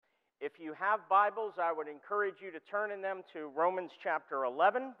If you have Bibles, I would encourage you to turn in them to Romans chapter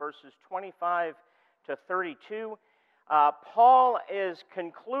 11, verses 25 to 32. Paul is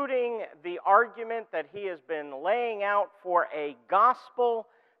concluding the argument that he has been laying out for a gospel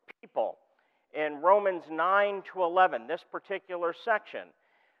people in Romans 9 to 11, this particular section.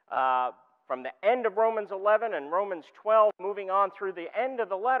 From the end of Romans 11 and Romans 12, moving on through the end of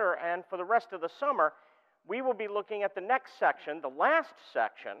the letter, and for the rest of the summer, we will be looking at the next section, the last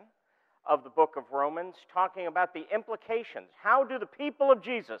section of the book of Romans, talking about the implications. How do the people of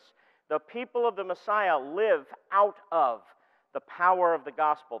Jesus, the people of the Messiah, live out of the power of the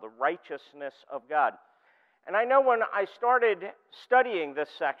gospel, the righteousness of God? And I know when I started studying this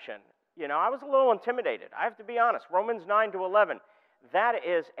section, I was a little intimidated. I have to be honest. Romans 9 to 11, that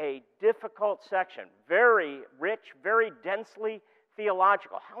is a difficult section. Very rich, very densely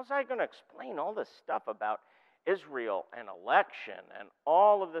theological. How is I going to explain all this stuff about Israel and election and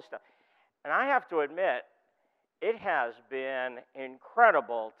all of this stuff? And I have to admit, it has been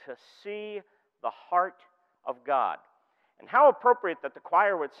incredible to see the heart of God. And how appropriate that the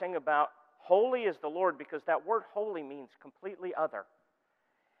choir would sing about holy is the Lord, because that word holy means completely other.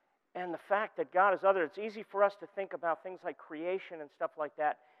 And the fact that God is other, it's easy for us to think about things like creation and stuff like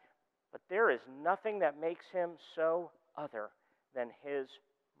that, but there is nothing that makes him so other than his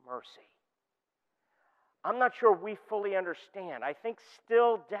mercy. I'm not sure we fully understand. I think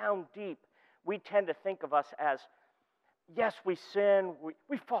still down deep, we tend to think of us as, yes, we sin,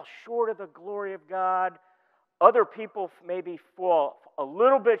 we fall short of the glory of God. Other people maybe fall a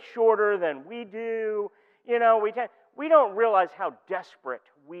little bit shorter than we do. We don't realize how desperate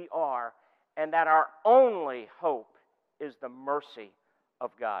we are, and that our only hope is the mercy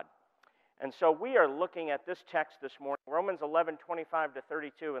of God. And so we are looking at this text this morning, Romans 11, 25 to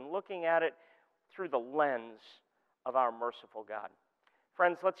 32, and looking at it through the lens of our merciful God.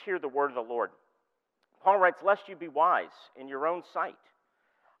 Friends, let's hear the word of the Lord. Paul writes, "Lest you be wise in your own sight,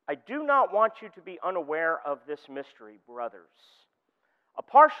 I do not want you to be unaware of this mystery, brothers. A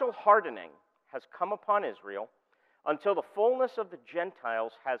partial hardening has come upon Israel until the fullness of the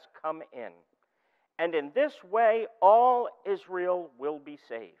Gentiles has come in. And in this way all Israel will be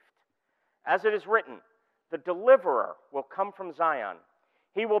saved. As it is written, the deliverer will come from Zion.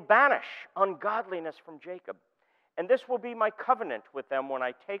 He will banish ungodliness from Jacob. And this will be my covenant with them when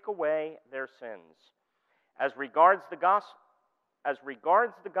I take away their sins. As regards the gospel,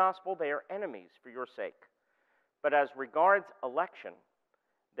 they are enemies for your sake. But as regards election,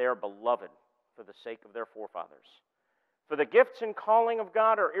 they are beloved for the sake of their forefathers. For the gifts and calling of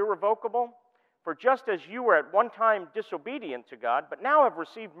God are irrevocable. For just as you were at one time disobedient to God, but now have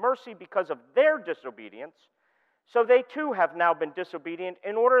received mercy because of their disobedience, so they too have now been disobedient,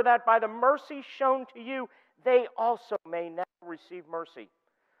 in order that by the mercy shown to you, they also may now receive mercy.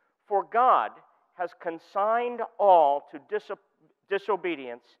 For God has consigned all to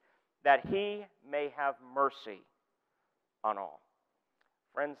disobedience, that he may have mercy on all."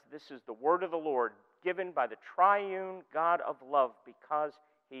 Friends, this is the word of the Lord, given by the triune God of love, because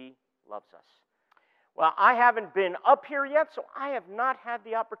he loves us. Well, I haven't been up here yet, so I have not had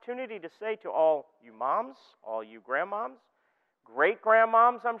the opportunity to say to all you moms, all you grandmoms,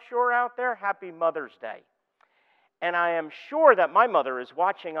 great-grandmoms, I'm sure, out there, Happy Mother's Day. And I am sure that my mother is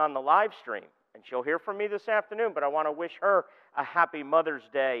watching on the live stream, and she'll hear from me this afternoon, but I want to wish her a Happy Mother's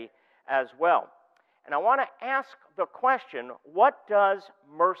Day as well. And I want to ask the question, what does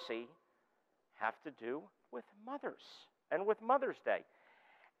mercy have to do with mothers and with Mother's Day?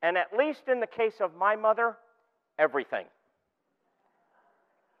 And at least in the case of my mother, everything.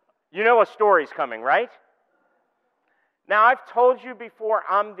 You know a story's coming, right? Now, I've told you before,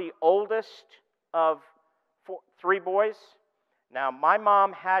 I'm the oldest of three boys. Now, my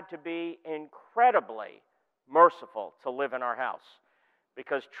mom had to be incredibly merciful to live in our house.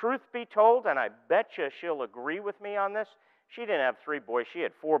 Because truth be told, and I bet you she'll agree with me on this, she didn't have three boys, she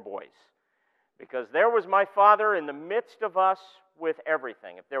had four boys. Because there was my father in the midst of us with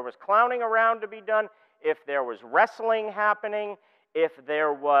everything. If there was clowning around to be done, if there was wrestling happening, if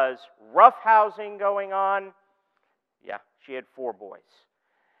there was roughhousing going on, yeah, she had four boys.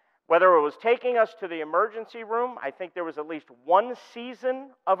 Whether it was taking us to the emergency room, I think there was at least one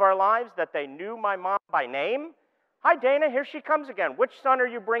season of our lives that they knew my mom by name. "Hi, Dana, here she comes again. Which son are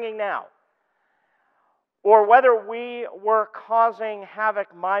you bringing now?" Or whether we were causing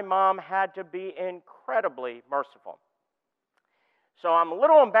havoc, my mom had to be incredibly merciful. So I'm a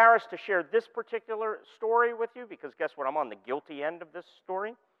little embarrassed to share this particular story with you, because guess what? I'm on the guilty end of this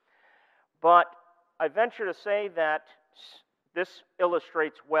story. But I venture to say that this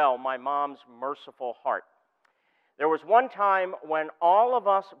illustrates well my mom's merciful heart. There was one time when all of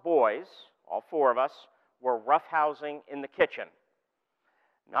us boys, all four of us, were roughhousing in the kitchen.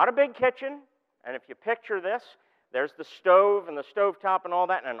 Not a big kitchen, and if you picture this, there's the stove and the stovetop and all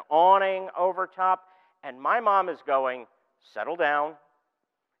that, and an awning over top, and my mom is going, settle down,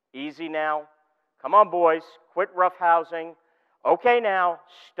 easy now, come on boys, quit roughhousing, okay now,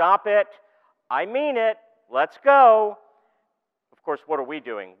 stop it, I mean it, let's go. Of course, what are we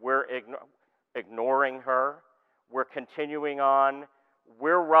doing? We're ignoring her, we're continuing on,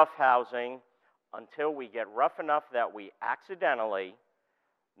 we're roughhousing until we get rough enough that we accidentally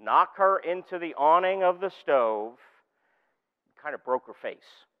knock her into the awning of the stove, kind of broke her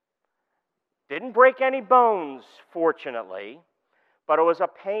face. Didn't break any bones, fortunately, but it was a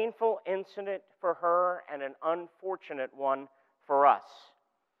painful incident for her and an unfortunate one for us.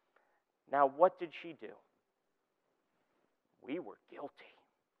 Now, what did she do? We were guilty.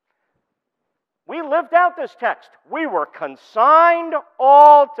 We lived out this text. We were consigned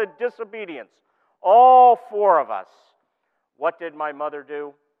all to disobedience, all four of us. What did my mother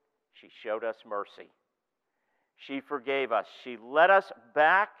do? She showed us mercy. She forgave us. She led us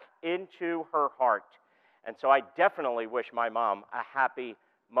back into her heart. And so I definitely wish my mom a happy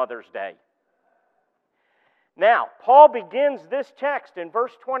Mother's Day. Now, Paul begins this text in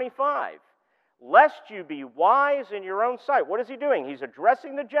verse 25. Lest you be wise in your own sight. What is he doing? He's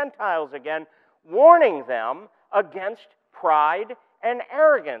addressing the Gentiles again, warning them against pride and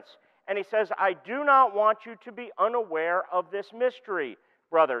arrogance. And he says, I do not want you to be unaware of this mystery,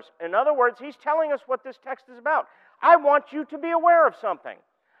 brothers. In other words, he's telling us what this text is about. I want you to be aware of something.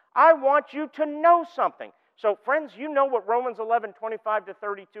 I want you to know something. So, friends, you know what Romans 11, 25 to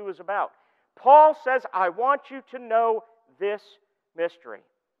 32 is about. Paul says, I want you to know this mystery.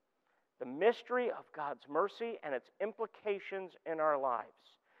 The mystery of God's mercy and its implications in our lives.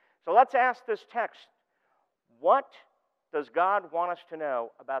 So let's ask this text, what does God want us to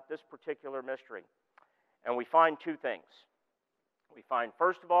know about this particular mystery? And we find two things. We find,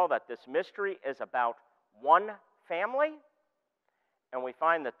 first of all, that this mystery is about one family, and we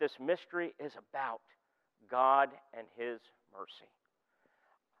find that this mystery is about God and His mercy.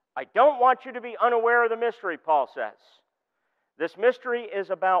 I don't want you to be unaware of the mystery, Paul says. This mystery is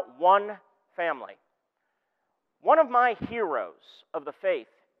about one family. One of my heroes of the faith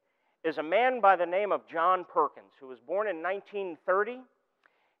is a man by the name of John Perkins, who was born in 1930.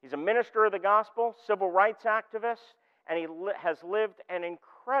 He's a minister of the gospel, civil rights activist, and he has lived an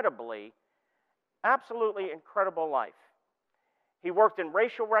absolutely incredible life. He worked in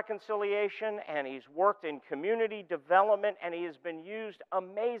racial reconciliation, and he's worked in community development, and he has been used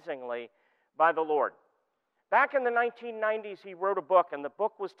amazingly by the Lord. Back in the 1990s, he wrote a book, and the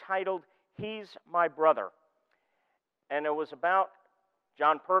book was titled, He's My Brother. And it was about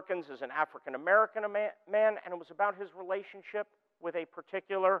John Perkins as an African-American man, and it was about his relationship with a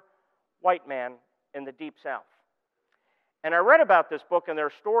particular white man in the Deep South. And I read about this book and their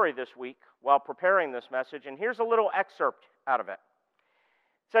story this week while preparing this message, and here's a little excerpt out of it.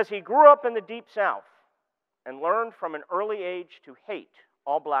 It says, he grew up in the Deep South and learned from an early age to hate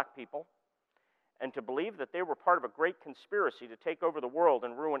all black people and to believe that they were part of a great conspiracy to take over the world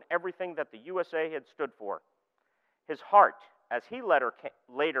and ruin everything that the USA had stood for. His heart, as he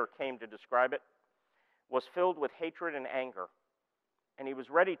later came to describe it, was filled with hatred and anger, and he was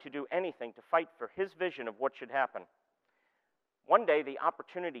ready to do anything to fight for his vision of what should happen. One day, the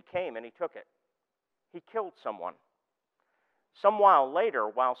opportunity came, and he took it. He killed someone. Some while later,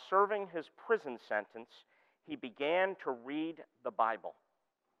 while serving his prison sentence, he began to read the Bible.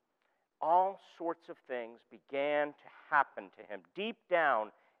 All sorts of things began to happen to him deep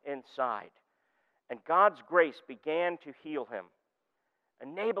down inside. And God's grace began to heal him,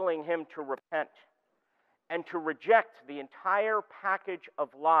 enabling him to repent and to reject the entire package of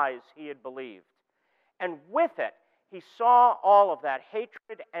lies he had believed. And with it, he saw all of that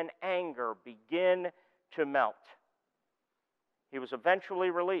hatred and anger begin to melt. He was eventually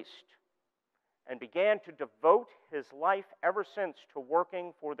released and began to devote his life ever since to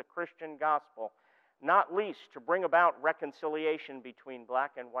working for the Christian gospel, not least to bring about reconciliation between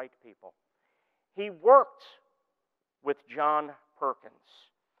black and white people. He worked with John Perkins,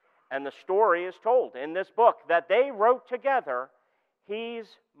 and the story is told in this book that they wrote together, He's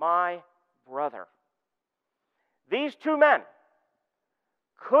My Brother. These two men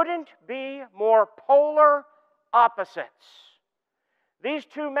couldn't be more polar opposites. These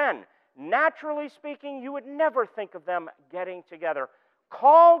two men, naturally speaking, you would never think of them getting together,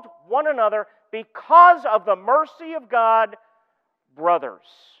 called one another because of the mercy of God, brothers.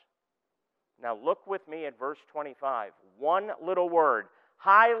 Now look with me at verse 25. One little word,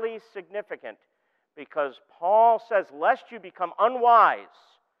 highly significant, because Paul says, lest you become unwise,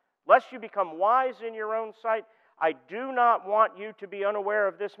 lest you become wise in your own sight, I do not want you to be unaware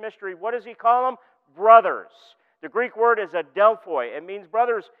of this mystery. What does he call them? Brothers. The Greek word is adelphoi. It means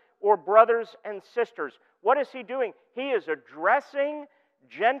brothers or brothers and sisters. What is he doing? He is addressing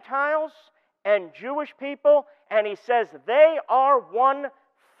Gentiles and Jewish people, and he says they are one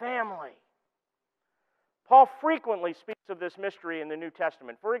family. Paul frequently speaks of this mystery in the New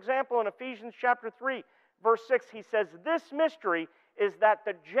Testament. For example, in Ephesians chapter 3, verse 6, he says, this mystery is that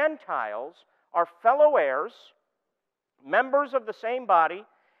the Gentiles are fellow heirs, members of the same body,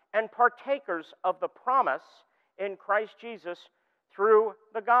 and partakers of the promise in Christ Jesus through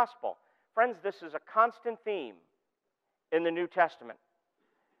the gospel. Friends, this is a constant theme in the New Testament.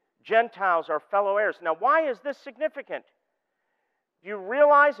 Gentiles are fellow heirs. Now, why is this significant? You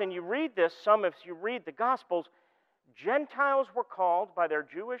realize, and you read this, some if you read the Gospels, Gentiles were called by their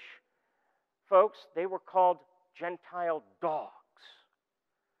Jewish folks, they were called Gentile dogs.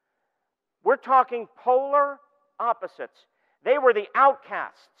 We're talking polar opposites. They were the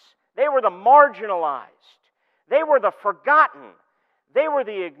outcasts. They were the marginalized. They were the forgotten. They were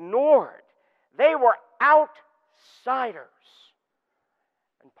the ignored. They were outsiders.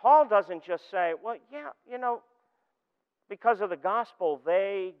 And Paul doesn't just say, well, yeah, because of the gospel,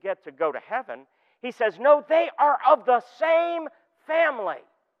 they get to go to heaven. He says, no, they are of the same family.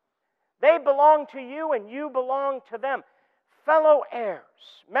 They belong to you and you belong to them. Fellow heirs,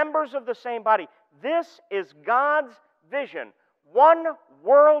 members of the same body. This is God's vision. One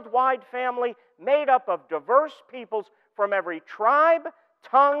worldwide family made up of diverse peoples from every tribe,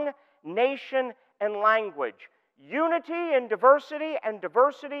 tongue, nation, and language. Unity in diversity and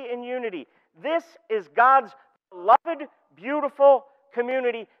diversity in unity. This is God's beloved, beautiful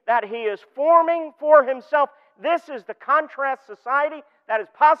community that He is forming for Himself. This is the contrast society that is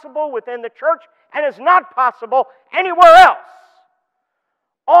possible within the church and is not possible anywhere else.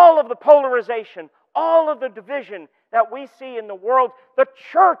 All of the polarization, all of the division that we see in the world, the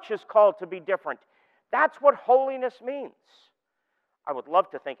church is called to be different. That's what holiness means. I would love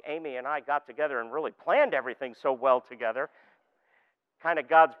to think Amy and I got together and really planned everything so well together. Kind of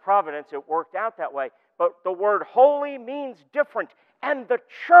God's providence, it worked out that way. But the word holy means different, and the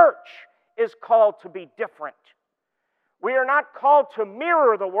church is called to be different. We are not called to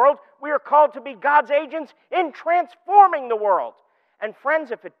mirror the world. We are called to be God's agents in transforming the world. And friends,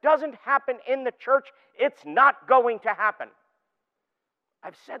 if it doesn't happen in the church, it's not going to happen.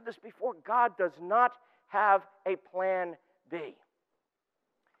 I've said this before, God does not have a plan B.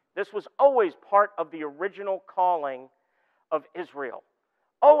 This was always part of the original calling of Israel.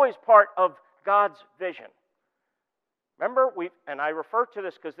 Always part of God's vision. Remember, and I refer to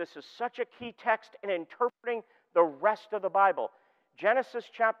this because this is such a key text in interpreting the rest of the Bible. Genesis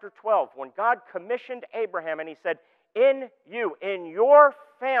chapter 12, when God commissioned Abraham and He said, in you, in your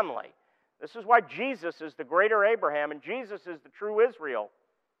family. This is why Jesus is the greater Abraham and Jesus is the true Israel.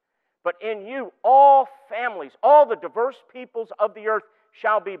 But in you, all families, all the diverse peoples of the earth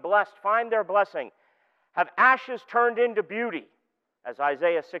shall be blessed. Find their blessing. Have ashes turned into beauty, as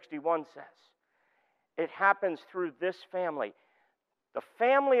Isaiah 61 says. It happens through this family. The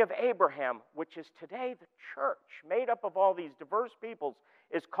family of Abraham, which is today the church, made up of all these diverse peoples,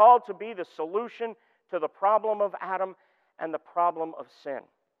 is called to be the solution to the problem of Adam and the problem of sin.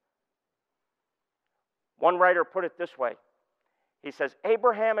 One writer put it this way. He says,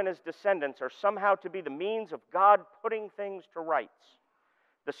 Abraham and his descendants are somehow to be the means of God putting things to rights,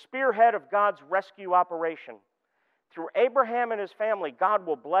 the spearhead of God's rescue operation. Through Abraham and his family, God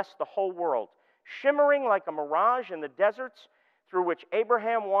will bless the whole world. Shimmering like a mirage in the deserts through which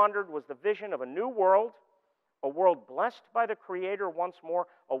Abraham wandered was the vision of a new world, a world blessed by the Creator once more,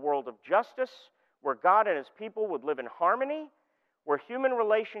 a world of justice, where God and His people would live in harmony, where human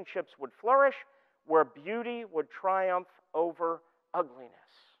relationships would flourish, where beauty would triumph over ugliness.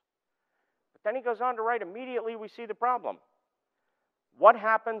 But then he goes on to write, immediately we see the problem. What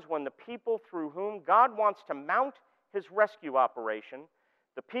happens when the people through whom God wants to mount His rescue operation,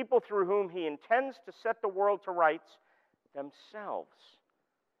 the people through whom He intends to set the world to rights, themselves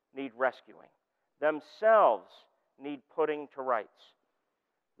need rescuing, themselves need putting to rights?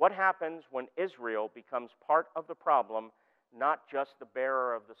 What happens when Israel becomes part of the problem, not just the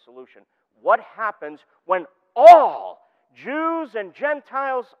bearer of the solution? What happens when all, Jews and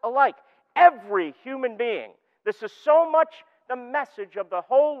Gentiles alike, every human being, this is so much the message of the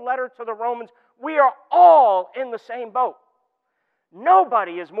whole letter to the Romans, we are all in the same boat.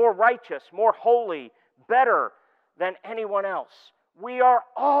 Nobody is more righteous, more holy, better than anyone else. We are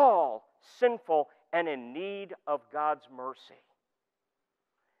all sinful and in need of God's mercy.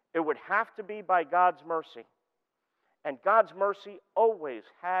 It would have to be by God's mercy. And God's mercy always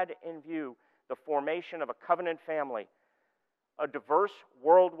had in view the formation of a covenant family, a diverse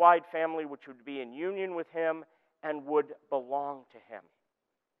worldwide family which would be in union with Him and would belong to Him.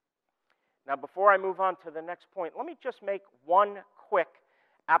 Now, before I move on to the next point, let me just make one quick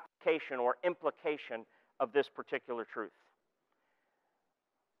application or implication of this particular truth.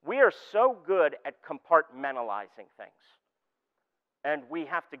 We are so good at compartmentalizing things, and we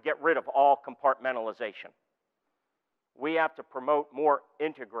have to get rid of all compartmentalization. We have to promote more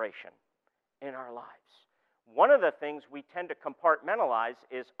integration in our lives. One of the things we tend to compartmentalize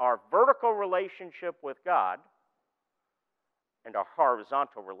is our vertical relationship with God and our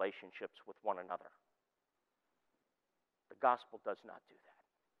horizontal relationships with one another. The gospel does not do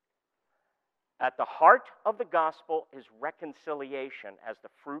that. At the heart of the gospel is reconciliation as the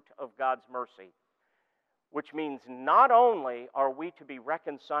fruit of God's mercy, which means not only are we to be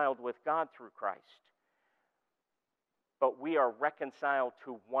reconciled with God through Christ, but we are reconciled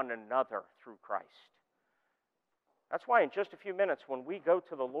to one another through Christ. That's why in just a few minutes when we go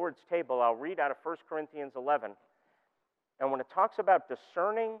to the Lord's table, I'll read out of 1 Corinthians 11, and when it talks about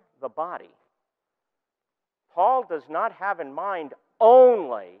discerning the body, Paul does not have in mind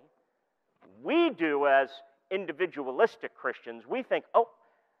only, we do as individualistic Christians, we think, oh,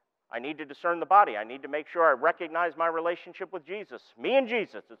 I need to discern the body. I need to make sure I recognize my relationship with Jesus. Me and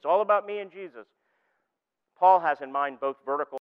Jesus. It's all about me and Jesus. Paul has in mind both vertical